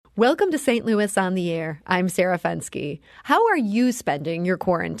Welcome to St. Louis on the Air. I'm Sarah Fensky. How are you spending your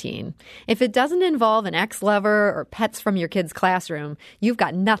quarantine? If it doesn't involve an ex-lover or pets from your kid's classroom, you've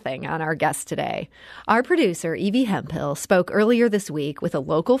got nothing on our guest today. Our producer, Evie Hemphill, spoke earlier this week with a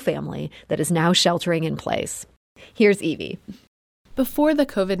local family that is now sheltering in place. Here's Evie. Before the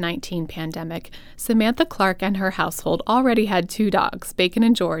COVID-19 pandemic, Samantha Clark and her household already had 2 dogs, Bacon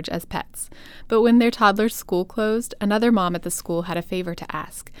and George, as pets. But when their toddler's school closed, another mom at the school had a favor to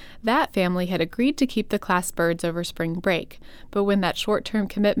ask. That family had agreed to keep the class birds over spring break, but when that short-term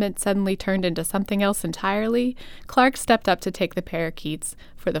commitment suddenly turned into something else entirely, Clark stepped up to take the parakeets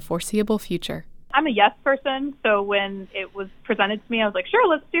for the foreseeable future. I'm a yes person, so when it was presented to me, I was like, sure,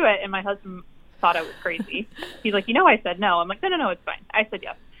 let's do it. And my husband thought I was crazy. He's like, I said no. I'm like, no, it's fine. I said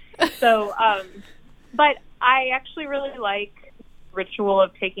yes. So, but I actually really like the ritual of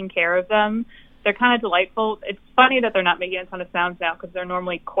taking care of them. They're kind of delightful. It's funny that they're not making a ton of sounds now because they're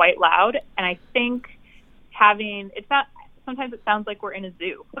normally quite loud. And I think sometimes it sounds like we're in a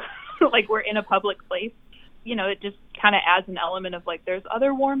zoo, like we're in a public place. It just kind of adds an element of like, there's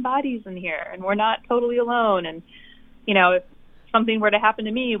other warm bodies in here and we're not totally alone. And, if something were to happen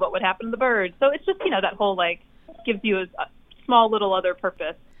to me, what would happen to the birds? So it's just, that whole, gives you a small little other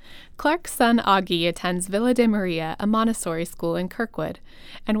purpose. Clark's son, Augie, attends Villa de Maria, a Montessori school in Kirkwood.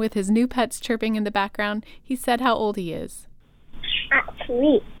 And with his new pets chirping in the background, he said how old he is.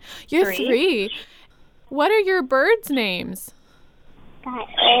 3. You're 3? What are your birds' names? I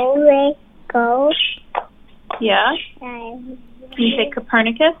always go. Yeah? Can you say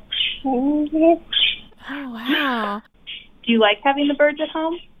Copernicus? Oh, wow. Do you like having the birds at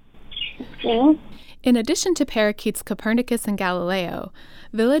home? Yeah. In addition to parakeets Copernicus and Galileo,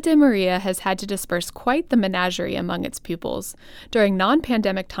 Villa de Maria has had to disperse quite the menagerie among its pupils. During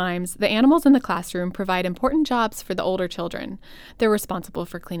non-pandemic times, the animals in the classroom provide important jobs for the older children. They're responsible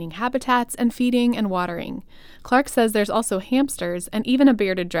for cleaning habitats and feeding and watering. Clark says there's also hamsters and even a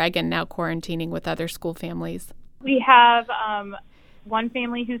bearded dragon now quarantining with other school families. We have one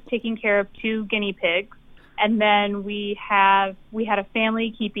family who's taking care of 2 guinea pigs. And then we had a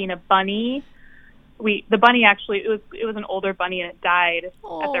family keeping a bunny. The bunny actually, it was an older bunny and it died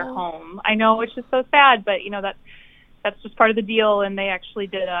at their home. I know, it's just so sad, but that's just part of the deal. And they actually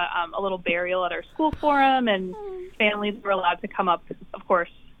did a little burial at our school for him, and families were allowed to come up, of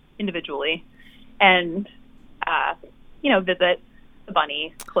course, individually, and visit the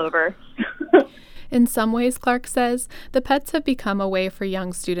bunny, Clover. In some ways, Clark says, the pets have become a way for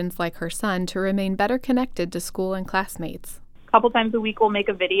young students like her son to remain better connected to school and classmates. A couple times a week we'll make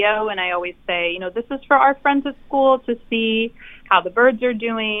a video, and I always say, this is for our friends at school to see how the birds are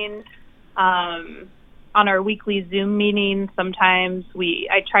doing. On our weekly Zoom meetings, sometimes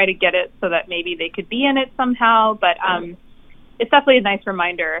I try to get it so that maybe they could be in it somehow, but it's definitely a nice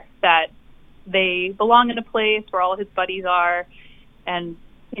reminder that they belong in a place where all his buddies are, and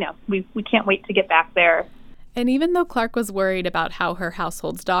we can't wait to get back there. And even though Clark was worried about how her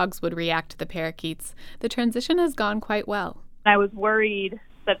household's dogs would react to the parakeets, the transition has gone quite well. I was worried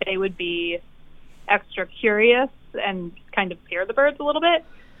that they would be extra curious and kind of fear the birds a little bit,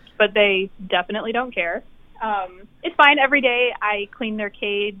 but they definitely don't care. It's fine. Every day I clean their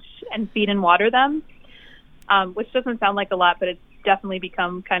cage and feed and water them, which doesn't sound like a lot, but it's definitely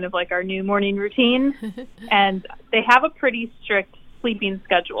become kind of like our new morning routine. And they have a pretty strict sleeping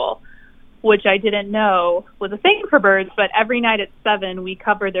schedule, which I didn't know was a thing for birds, but every night at 7 we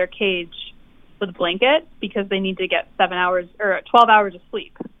cover their cage with a blanket because they need to get 7 hours or 12 hours of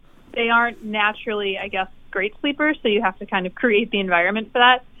sleep. They aren't naturally, I guess, great sleepers, so you have to kind of create the environment for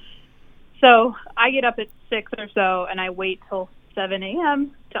that. So I get up at 6 or so and I wait till 7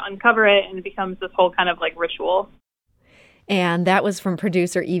 a.m. to uncover it, and it becomes this whole kind of ritual. And that was from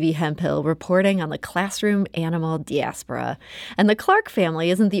producer Evie Hemphill reporting on the classroom animal diaspora. And the Clark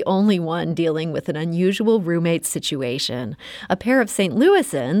family isn't the only one dealing with an unusual roommate situation. A pair of St.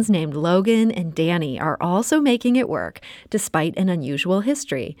 Louisans named Logan and Danny are also making it work, despite an unusual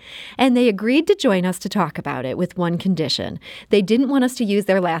history. And they agreed to join us to talk about it with one condition. They didn't want us to use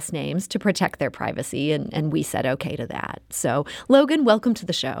their last names to protect their privacy, and we said okay to that. So, Logan, welcome to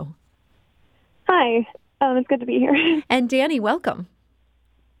the show. Hi. It's good to be here. And Danny, welcome.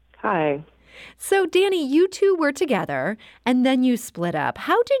 Hi. So, Danny, you two were together, and then you split up.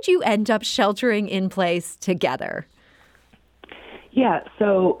 How did you end up sheltering in place together? Yeah,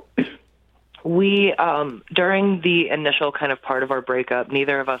 so we, during the initial kind of part of our breakup,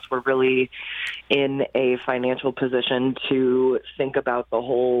 neither of us were really in a financial position to think about the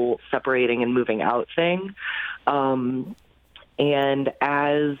whole separating and moving out thing. And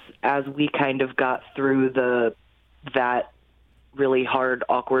as we kind of got through that really hard,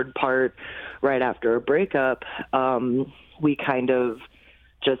 awkward part right after a breakup, we kind of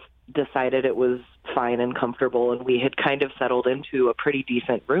just decided it was fine and comfortable, and we had kind of settled into a pretty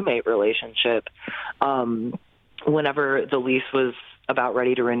decent roommate relationship. Whenever the lease was about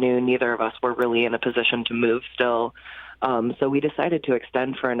ready to renew, neither of us were really in a position to move still. So we decided to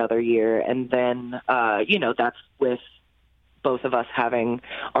extend for another year. And then, that's with both of us having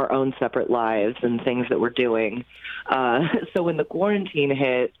our own separate lives and things that we're doing. So when the quarantine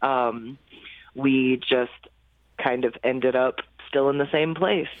hit, we just kind of ended up still in the same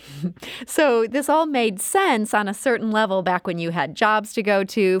place. So this all made sense on a certain level back when you had jobs to go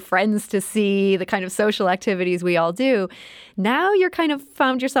to, friends to see, the kind of social activities we all do. Now you're kind of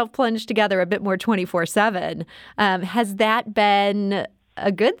found yourself plunged together a bit more 24/7. Has that been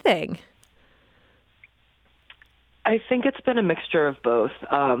a good thing? I think it's been a mixture of both.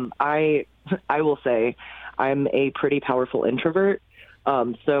 I will say I'm a pretty powerful introvert.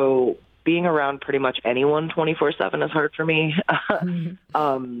 So being around pretty much anyone 24/7 is hard for me.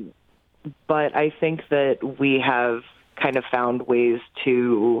 But I think that we have kind of found ways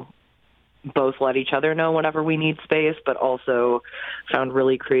to both let each other know whenever we need space, but also found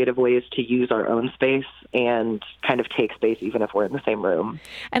really creative ways to use our own space and kind of take space even if we're in the same room.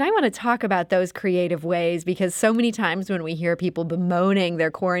 And I want to talk about those creative ways because so many times when we hear people bemoaning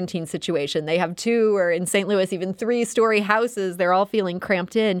their quarantine situation, they have 2 or in St. Louis, even 3-story houses. They're all feeling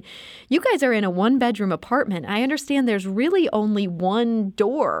cramped in. You guys are in a 1-bedroom apartment. I understand there's really only one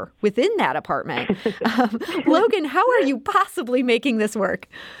door within that apartment. Logan, how are you possibly making this work?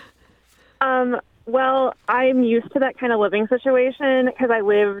 Well, I'm used to that kind of living situation because I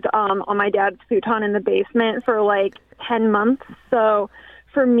lived on my dad's futon in the basement for like 10 months. So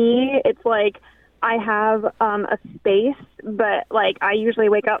for me, it's like I have a space, but like I usually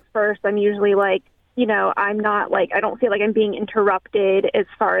wake up first. I'm usually like, I'm not like, I don't feel like I'm being interrupted as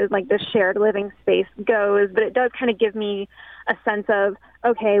far as like the shared living space goes, but it does kind of give me a sense of,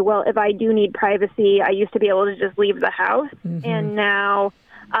 okay, well, if I do need privacy, I used to be able to just leave the house. Mm-hmm. And now,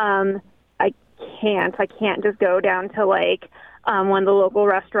 I can't just go down to like one of the local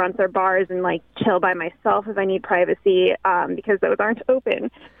restaurants or bars and like chill by myself if I need privacy because those aren't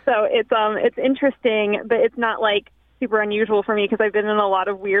open. So it's interesting, but it's not like super unusual for me because I've been in a lot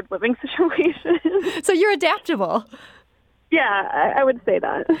of weird living situations. So you're adaptable. Yeah, I would say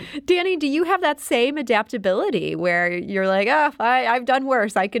that. Danny, do you have that same adaptability where you're like, I've done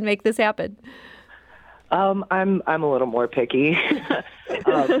worse. I can make this happen? I'm a little more picky,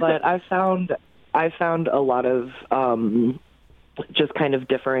 but I found a lot of just kind of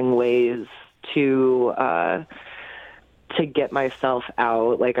differing ways to get myself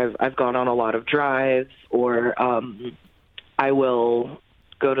out. Like I've gone on a lot of drives, or I will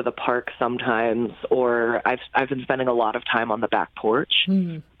go to the park sometimes, or I've been spending a lot of time on the back porch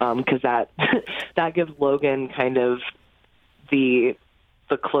because that gives Logan kind of the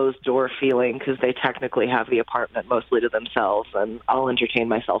closed door feeling because they technically have the apartment mostly to themselves, and I'll entertain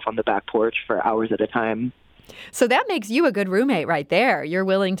myself on the back porch for hours at a time. So that makes you a good roommate right there. You're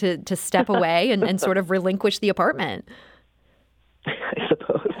willing to step away and sort of relinquish the apartment. I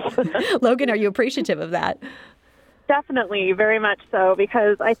suppose. Logan, are you appreciative of that? Definitely, very much so,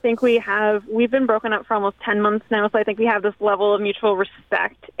 because I think we've been broken up for almost 10 months now, so I think we have this level of mutual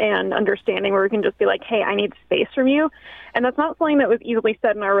respect and understanding where we can just be like, hey, I need space from you. And that's not something that was easily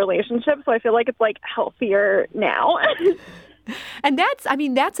said in our relationship, so I feel like it's like healthier now. And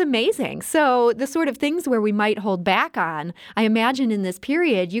that's amazing. So the sort of things where we might hold back on, I imagine in this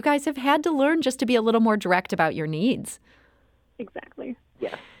period, you guys have had to learn just to be a little more direct about your needs. Exactly.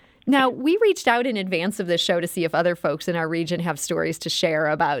 Yes. Now, we reached out in advance of this show to see if other folks in our region have stories to share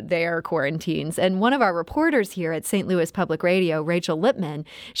about their quarantines. And one of our reporters here at St. Louis Public Radio, Rachel Lippman,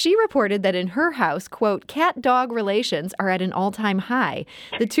 she reported that in her house, quote, cat-dog relations are at an all-time high.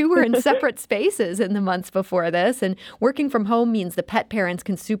 The two were in separate spaces in the months before this, and working from home means the pet parents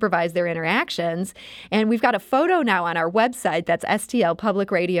can supervise their interactions. And we've got a photo now on our website, that's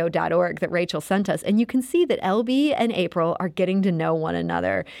stlpublicradio.org, that Rachel sent us, and you can see that LB and April are getting to know one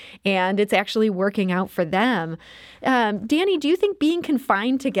another. And it's actually working out for them. Danny, do you think being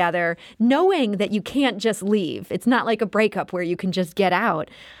confined together, knowing that you can't just leave, it's not like a breakup where you can just get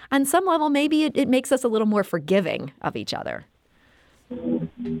out, on some level, maybe it makes us a little more forgiving of each other?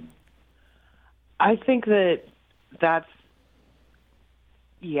 I think that's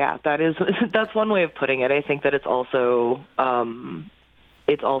one way of putting it. I think that it's also a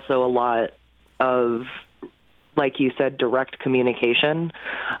lot of, like you said, direct communication.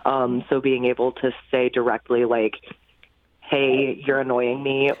 So being able to say directly, like, hey, you're annoying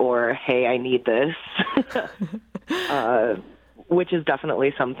me, or hey, I need this, which is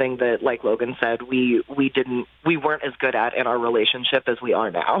definitely something that, like Logan said, we weren't as good at in our relationship as we are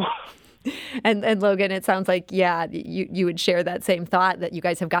now. And Logan, it sounds like, yeah, you would share that same thought that you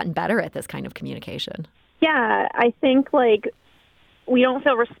guys have gotten better at this kind of communication. Yeah, I think like we don't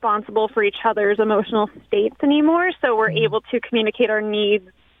feel responsible for each other's emotional states anymore, so we're able to communicate our needs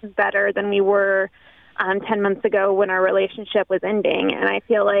better than we were 10 months ago when our relationship was ending. And I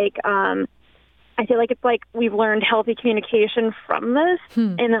feel like it's like we've learned healthy communication from this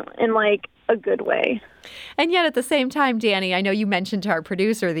in like a good way. And yet at the same time, Danny, I know you mentioned to our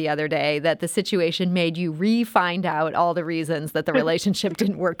producer the other day that the situation made you find out all the reasons that the relationship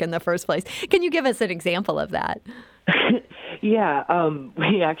didn't work in the first place. Can you give us an example of that? Yeah,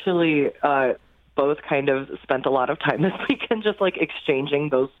 we actually both kind of spent a lot of time this weekend just like exchanging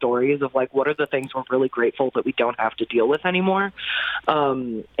those stories of like what are the things we're really grateful that we don't have to deal with anymore.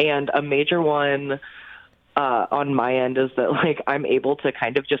 And a major one on my end is that like I'm able to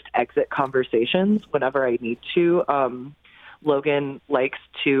kind of just exit conversations whenever I need to. Logan likes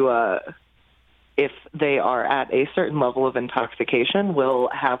to, if they are at a certain level of intoxication, will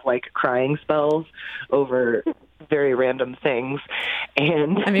have like crying spells over very random things.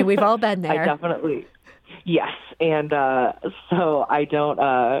 And I mean, we've all been there. I definitely, yes. And so I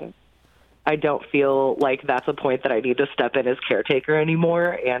don't feel like that's a point that I need to step in as caretaker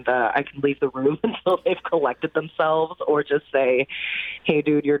anymore, and I can leave the room until they've collected themselves, or just say, hey,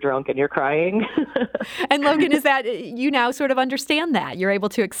 dude, you're drunk and you're crying. And Logan, is that you now sort of understand that? You're able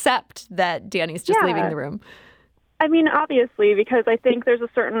to accept that Danny's just leaving the room? I mean, obviously, because I think there's a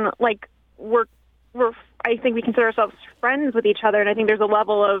certain, like, I think we consider ourselves friends with each other, and I think there's a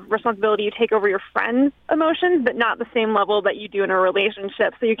level of responsibility you take over your friends' emotions, but not the same level that you do in a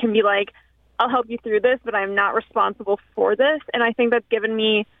relationship. So you can be like, I'll help you through this, but I'm not responsible for this. And I think that's given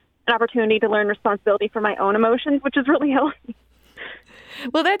me an opportunity to learn responsibility for my own emotions, which is really healthy.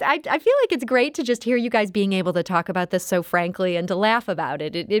 Well, I feel like it's great to just hear you guys being able to talk about this so frankly and to laugh about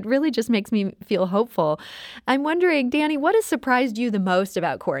it. It really just makes me feel hopeful. I'm wondering, Danny, what has surprised you the most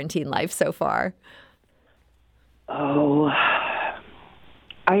about quarantine life so far? Oh,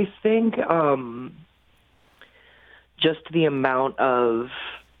 I think just the amount of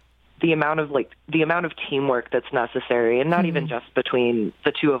teamwork that's necessary, and not even just between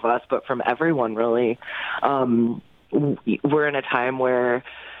the two of us, but from everyone really. We're in a time where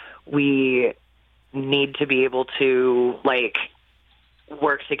we need to be able to like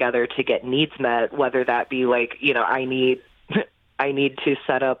work together to get needs met, whether that be like, you know, I need to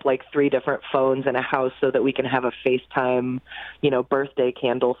set up like 3 different phones in a house so that we can have a FaceTime, you know, birthday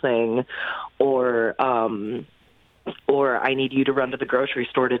candle thing, or I need you to run to the grocery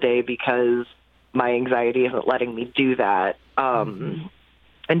store today because my anxiety isn't letting me do that, and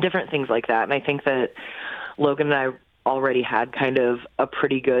different things like that. And I think that Logan and I already had kind of a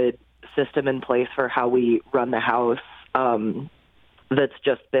pretty good system in place for how we run the house, that's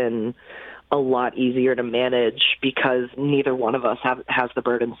just been a lot easier to manage because neither one of us has the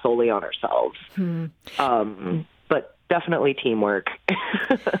burden solely on ourselves. But definitely teamwork.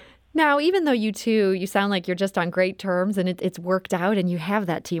 Now, even though you sound like you're just on great terms and it's worked out and you have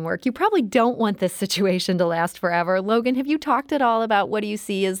that teamwork, you probably don't want this situation to last forever. Logan, have you talked at all about what do you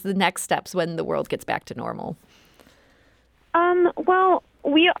see as the next steps when the world gets back to normal? Well,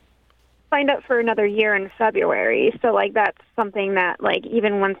 we signed up for another year in February. So, like, that's something that, like,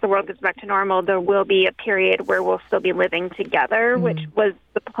 even once the world gets back to normal, there will be a period where we'll still be living together, which was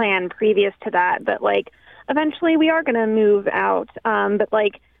the plan previous to that. But, like, eventually we are going to move out. But,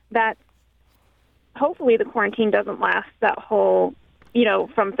 like, that hopefully the quarantine doesn't last that whole, you know,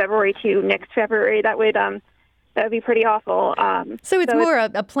 from February to next February. That would be pretty awful. So it's more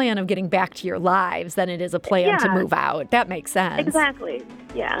a plan of getting back to your lives than it is a plan to move out. That makes sense. Exactly.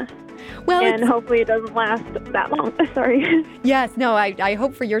 Yeah. Well, and hopefully it doesn't last that long. Sorry. Yes. No, I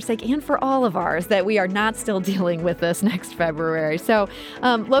hope for your sake and for all of ours that we are not still dealing with this next February. So,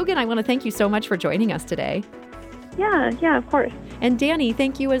 Logan, I want to thank you so much for joining us today. Yeah, of course. And Danny,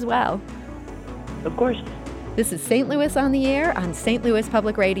 thank you as well. Of course. This is St. Louis on the Air on St. Louis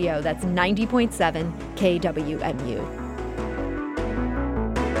Public Radio. That's 90.7 KWMU.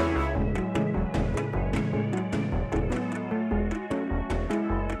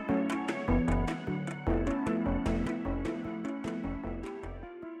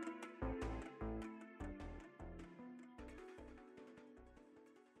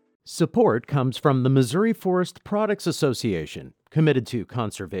 Support comes from the Missouri Forest Products Association, committed to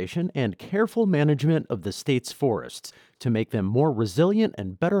conservation and careful management of the state's forests to make them more resilient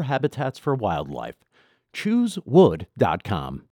and better habitats for wildlife. ChooseWood.com.